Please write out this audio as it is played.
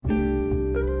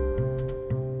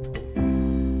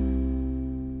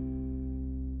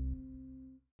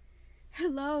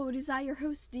is I, your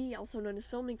host D, also known as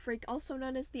Filming Freak, also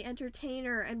known as The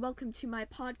Entertainer, and welcome to my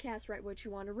podcast, Write What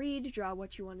You Want to Read, Draw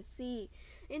What You Want to See.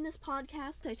 In this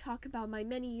podcast, I talk about my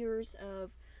many years of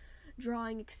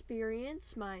drawing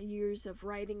experience, my years of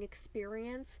writing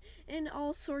experience, and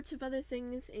all sorts of other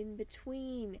things in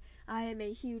between. I am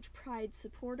a huge Pride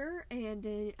supporter,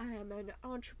 and I am an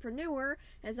entrepreneur,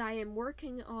 as I am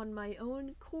working on my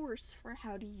own course for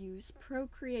how to use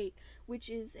Procreate, which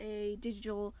is a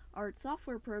digital art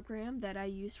software program that I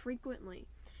use frequently.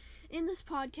 In this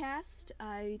podcast,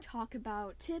 I talk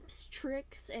about tips,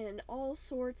 tricks, and all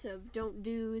sorts of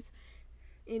don't-dos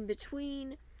in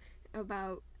between,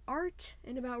 about art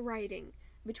and about writing.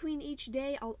 Between each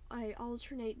day, I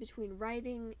alternate between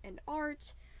writing and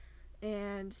art,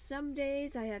 and some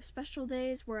days I have special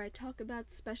days where I talk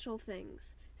about special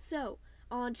things. So,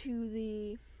 on to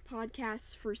the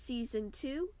podcast for Season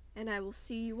 2, and I will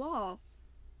see you all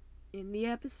in the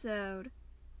episode.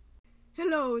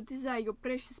 Hello, it is I, your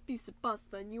precious piece of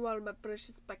pasta, and you are my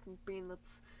precious packing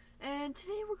peanuts. And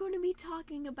today we're going to be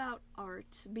talking about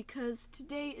art, because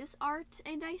today is art,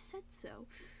 and I said so.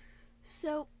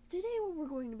 So, today what we're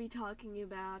going to be talking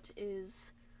about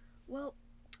is, well,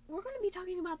 we're going to be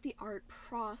talking about the art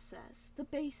process, the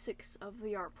basics of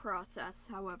the art process,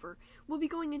 however. We'll be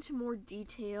going into more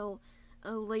detail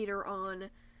later on,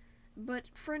 but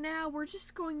for now, we're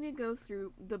just going to go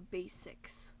through the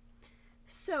basics.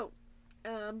 So,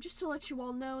 just to let you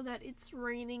all know that it's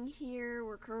raining here.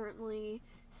 We're currently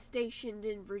stationed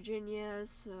in Virginia,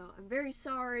 so I'm very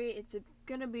sorry. It's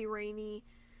gonna be rainy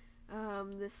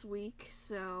this week,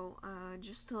 so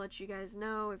just to let you guys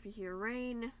know, if you hear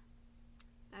rain,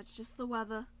 that's just the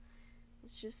weather.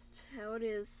 It's just how it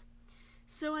is.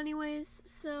 So anyways,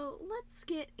 let's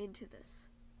get into this.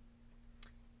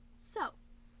 So,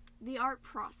 the art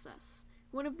process.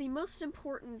 One of the most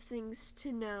important things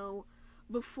to know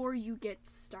before you get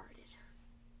started.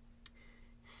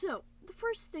 So, the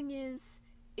first thing is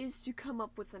to come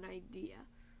up with an idea.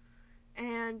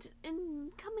 And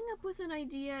coming up with an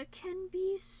idea can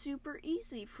be super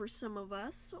easy for some of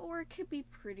us, or it could be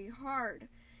pretty hard.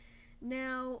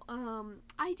 Now,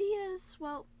 ideas,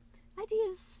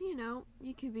 you know,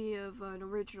 it could be of an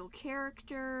original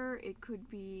character, it could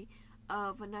be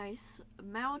of a nice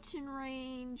mountain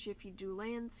range, if you do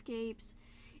landscapes,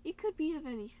 it could be of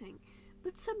anything.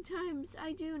 But sometimes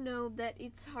I do know that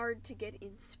it's hard to get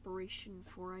inspiration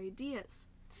for ideas.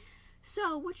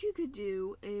 So what you could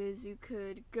do is you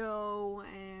could go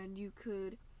and you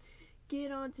could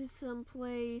get onto some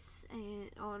place and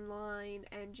online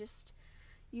and just,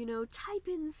 you know, type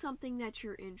in something that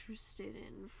you're interested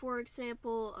in. For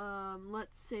example,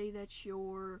 let's say that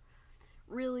you're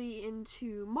really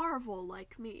into Marvel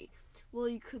like me. Well,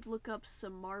 you could look up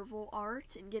some Marvel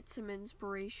art and get some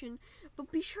inspiration,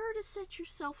 but be sure to set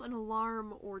yourself an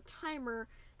alarm or timer.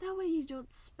 That way you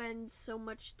don't spend so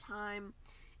much time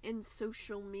in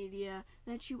social media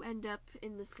that you end up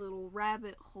in this little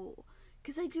rabbit hole.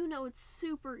 Because I do know it's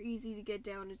super easy to get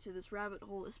down into this rabbit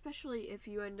hole, especially if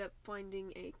you end up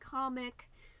finding a comic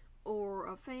or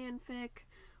a fanfic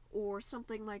or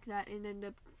something like that and end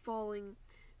up falling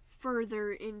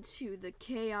further into the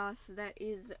chaos that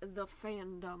is the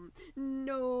fandom.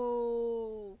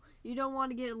 No! You don't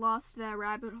want to get lost in that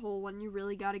rabbit hole when you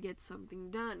really gotta get something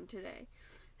done today.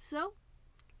 So,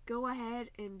 go ahead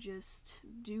and just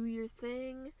do your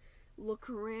thing, look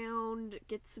around,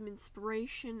 get some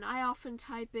inspiration. I often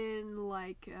type in,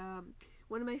 like,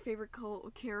 one of my favorite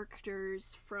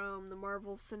characters from the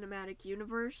Marvel Cinematic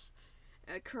Universe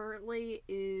currently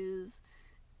is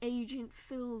Agent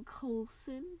Phil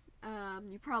Coulson.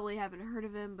 You probably haven't heard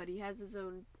of him, but he has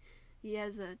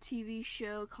a TV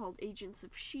show called Agents of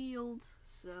S.H.I.E.L.D.,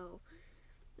 so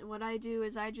what I do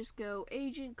is I just go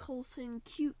Agent Coulson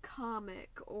cute comic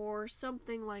or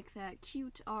something like that,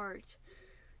 cute art,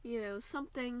 you know,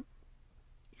 something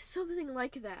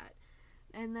like that.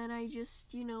 And then I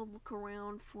just, you know, look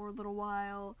around for a little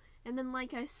while, and then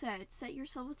like I said, set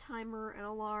yourself a timer, an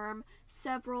alarm,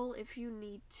 several if you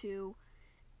need to,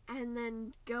 and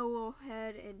then go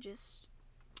ahead and just,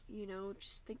 you know,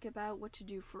 just think about what to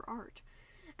do for art.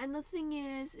 And the thing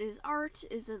is art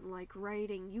isn't like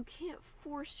writing. You can't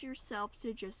force yourself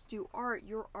to just do art.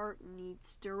 Your art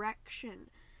needs direction.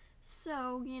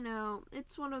 So, you know,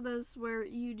 it's one of those where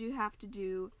you do have to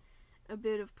do a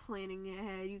bit of planning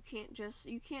ahead. You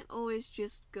can't always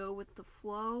just go with the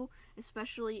flow,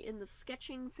 especially in the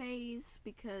sketching phase,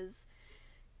 because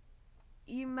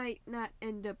you might not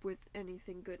end up with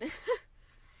anything good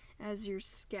as your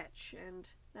sketch, and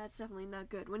that's definitely not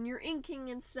good. When you're inking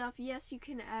and stuff, yes, you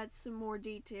can add some more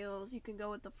details, you can go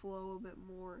with the flow a bit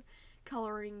more,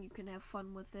 coloring, you can have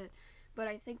fun with it. But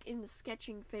I think in the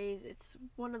sketching phase, it's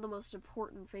one of the most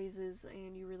important phases,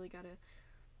 and you really gotta,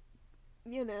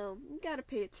 gotta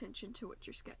pay attention to what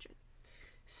you're sketching.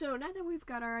 So now that we've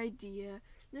got our idea,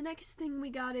 the next thing we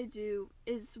gotta do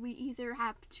is we either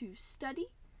have to study,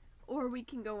 or we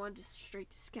can go on to straight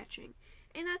to sketching.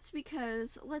 And that's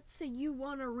because, let's say you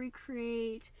want to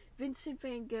recreate Vincent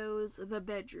van Gogh's The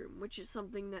Bedroom, which is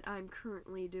something that I'm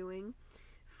currently doing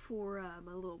for a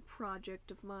little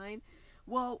project of mine.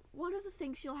 Well, one of the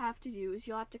things you'll have to do is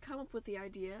you'll have to come up with the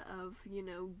idea of,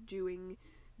 doing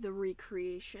the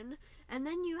recreation, and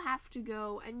then you have to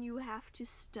go and you have to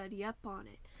study up on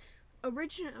it.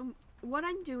 What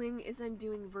I'm doing is I'm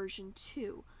doing version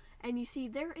 2, and you see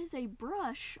there is a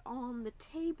brush on the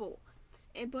table,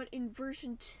 but in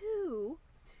version 2,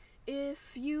 if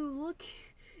you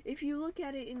look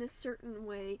at it in a certain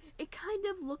way, it kind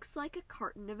of looks like a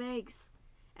carton of eggs.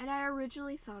 And I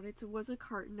originally thought it was a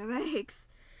carton of eggs.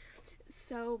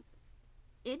 So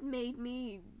it made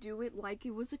me do it like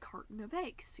it was a carton of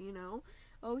eggs,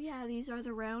 Oh yeah, these are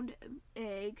the round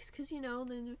eggs, because,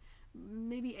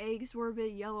 maybe eggs were a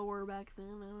bit yellower back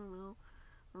then, I don't know,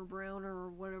 or browner, or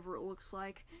whatever it looks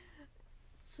like.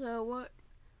 So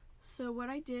what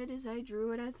I did is I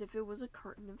drew it as if it was a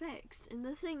carton of eggs. And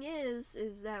the thing is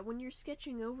that when you're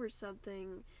sketching over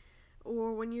something,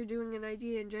 or when you're doing an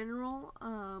idea in general,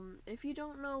 if you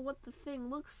don't know what the thing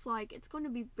looks like, it's going to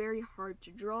be very hard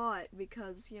to draw it,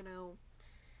 because,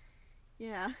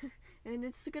 yeah, and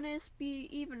it's going to be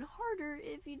even harder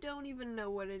if you don't even know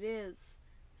what it is.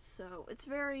 So it's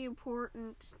very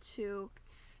important to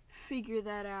figure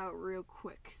that out real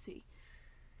quick. See,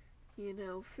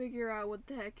 figure out what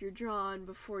the heck you're drawing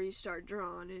before you start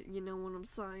drawing it, you know what I'm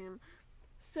saying?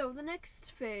 So the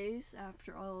next phase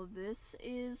after all of this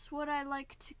is what I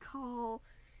like to call,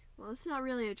 well, it's not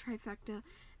really a trifecta,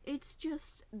 it's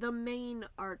just the main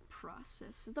art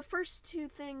process. The first two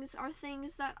things are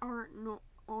things that aren't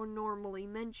normally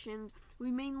mentioned. We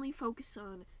mainly focus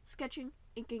on sketching,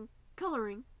 inking,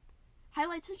 coloring,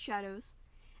 highlights and shadows,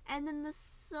 and then the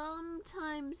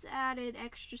sometimes added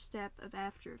extra step of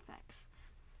After Effects.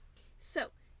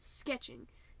 So, sketching.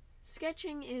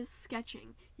 Sketching is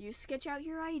sketching. You sketch out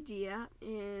your idea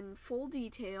in full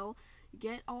detail,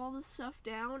 get all the stuff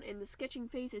down. In the sketching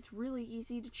phase, it's really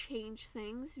easy to change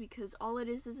things because all it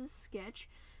is a sketch.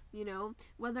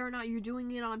 Whether or not you're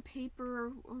doing it on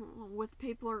paper, with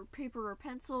paper or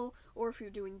pencil, or if you're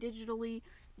doing digitally,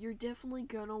 you're definitely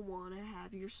gonna want to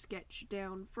have your sketch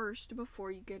down first before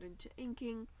you get into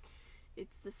inking.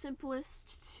 It's the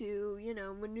simplest to,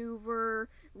 maneuver,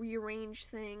 rearrange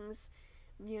things.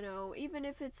 Even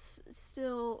if it's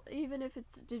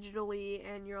digitally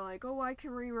and you're like, oh, I can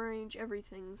rearrange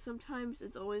everything, sometimes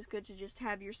it's always good to just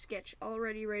have your sketch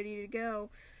already ready to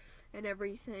go and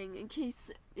everything, in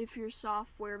case if your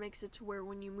software makes it to where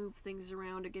when you move things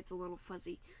around it gets a little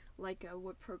fuzzy, like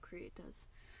what Procreate does.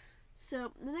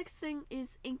 So the next thing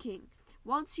is inking.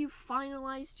 Once you've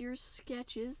finalized your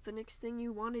sketches, the next thing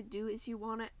you want to do is you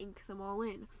want to ink them all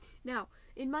in. Now,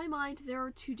 in my mind, there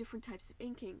are two different types of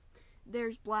inking.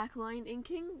 There's black line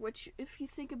inking, which, if you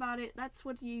think about it, that's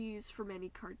what you use for many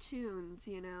cartoons,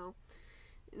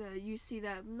 you see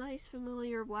that nice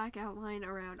familiar black outline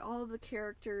around all of the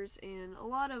characters and a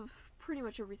lot of pretty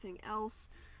much everything else.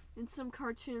 In some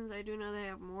cartoons, I do know they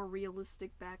have more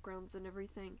realistic backgrounds and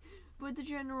everything, but the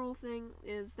general thing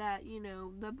is that,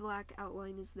 the black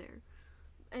outline is there.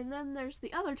 And then there's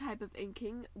the other type of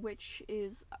inking, which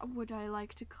is what I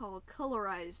like to call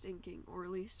colorized inking, or at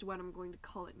least what I'm going to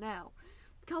call it now.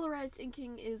 Colorized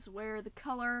inking is where the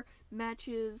color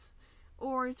matches,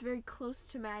 or is very close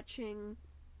to matching,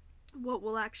 what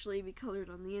will actually be colored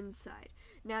on the inside.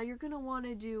 Now you're going to want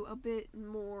to do a bit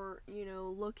more,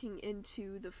 looking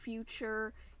into the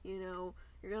future, you're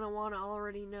going to want to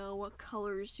already know what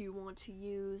colors you want to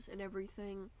use and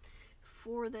everything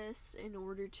for this in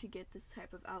order to get this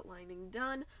type of outlining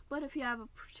done. But if you have a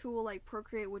tool like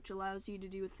Procreate, which allows you to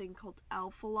do a thing called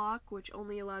Alpha Lock, which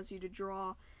only allows you to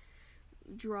draw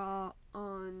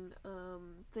on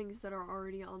things that are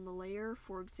already on the layer,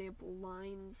 for example,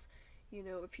 lines.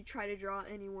 If you try to draw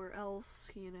anywhere else,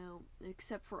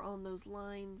 except for on those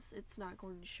lines, it's not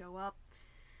going to show up.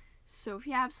 So if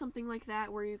you have something like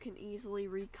that where you can easily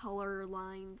recolor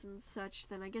lines and such,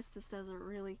 then I guess this doesn't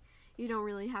really, you don't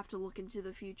really have to look into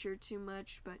the future too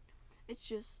much, but it's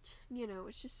just,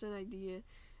 it's just an idea,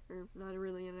 or not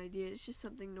really an idea, it's just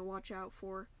something to watch out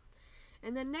for.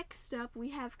 And then next up, we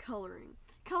have coloring.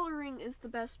 Coloring is the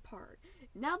best part.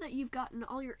 Now that you've gotten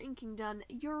all your inking done,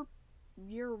 your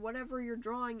whatever you're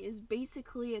drawing is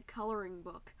basically a coloring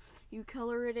book. You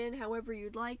color it in however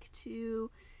you'd like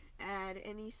to, add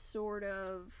any sort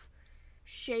of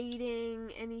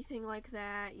shading, anything like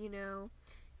that,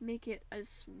 make it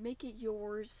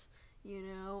yours,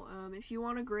 if you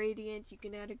want a gradient, you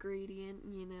can add a gradient,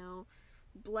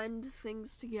 blend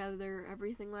things together,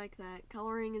 everything like that.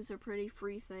 Coloring is a pretty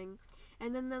free thing.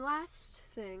 And then the last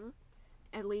thing,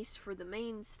 at least for the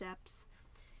main steps,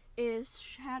 is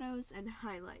shadows and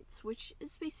highlights, which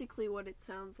is basically what it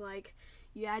sounds like.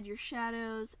 You add your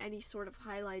shadows, any sort of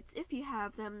highlights if you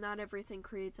have them. Not everything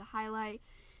creates a highlight.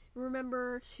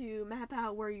 Remember to map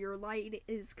out where your light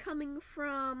is coming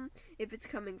from, if it's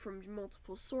coming from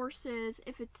multiple sources,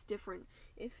 if it's different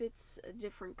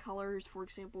colors, for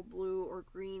example blue or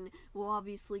green will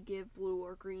obviously give blue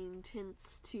or green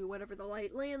tints to whatever the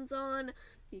light lands on,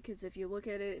 because if you look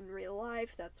at it in real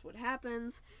life, that's what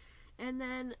happens. And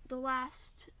then the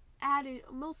last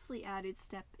mostly added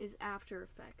step is After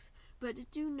Effects. But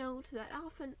do note that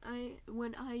often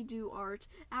when I do art,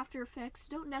 After Effects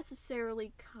don't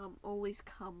necessarily always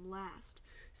come last.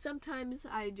 Sometimes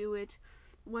I do it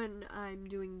when I'm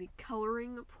doing the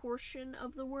coloring portion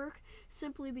of the work,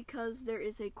 simply because there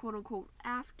is a quote-unquote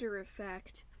after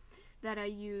effect that I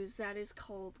use that is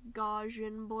called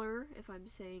Gaussian blur, if I'm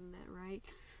saying that right,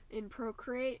 in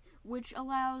Procreate, which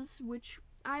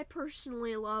I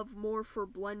personally love more for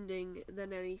blending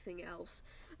than anything else.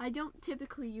 I don't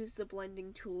typically use the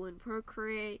blending tool in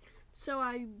Procreate, so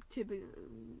I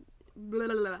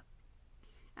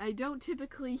don't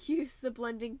typically use the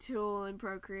blending tool in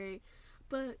Procreate,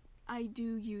 but I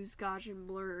do use Gaussian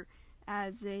blur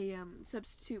as a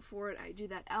substitute for it. I do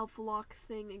that alpha lock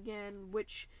thing again,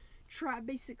 which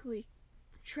basically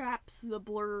traps the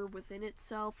blur within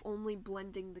itself, only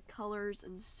blending the colors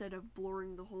instead of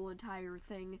blurring the whole entire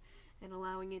thing and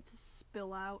allowing it to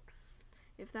spill out,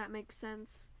 if that makes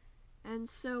sense. And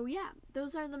so yeah,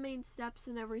 those are the main steps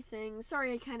and everything.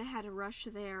 Sorry I kind of had a rush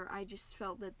there. I just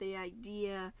felt that the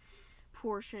idea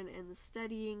portion and the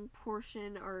studying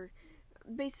portion are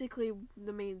basically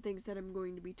the main things that I'm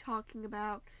going to be talking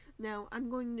about. Now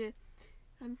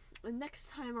next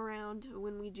time around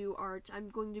when we do art, I'm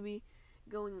going to be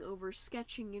going over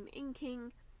sketching and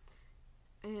inking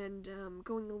and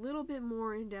going a little bit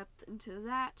more in depth into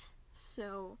that.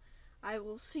 So I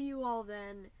will see you all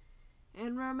then,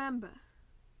 and remember,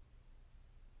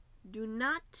 do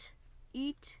not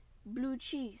eat blue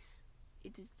cheese.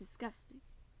 It is disgusting.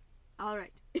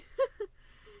 Alright.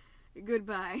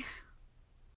 Goodbye.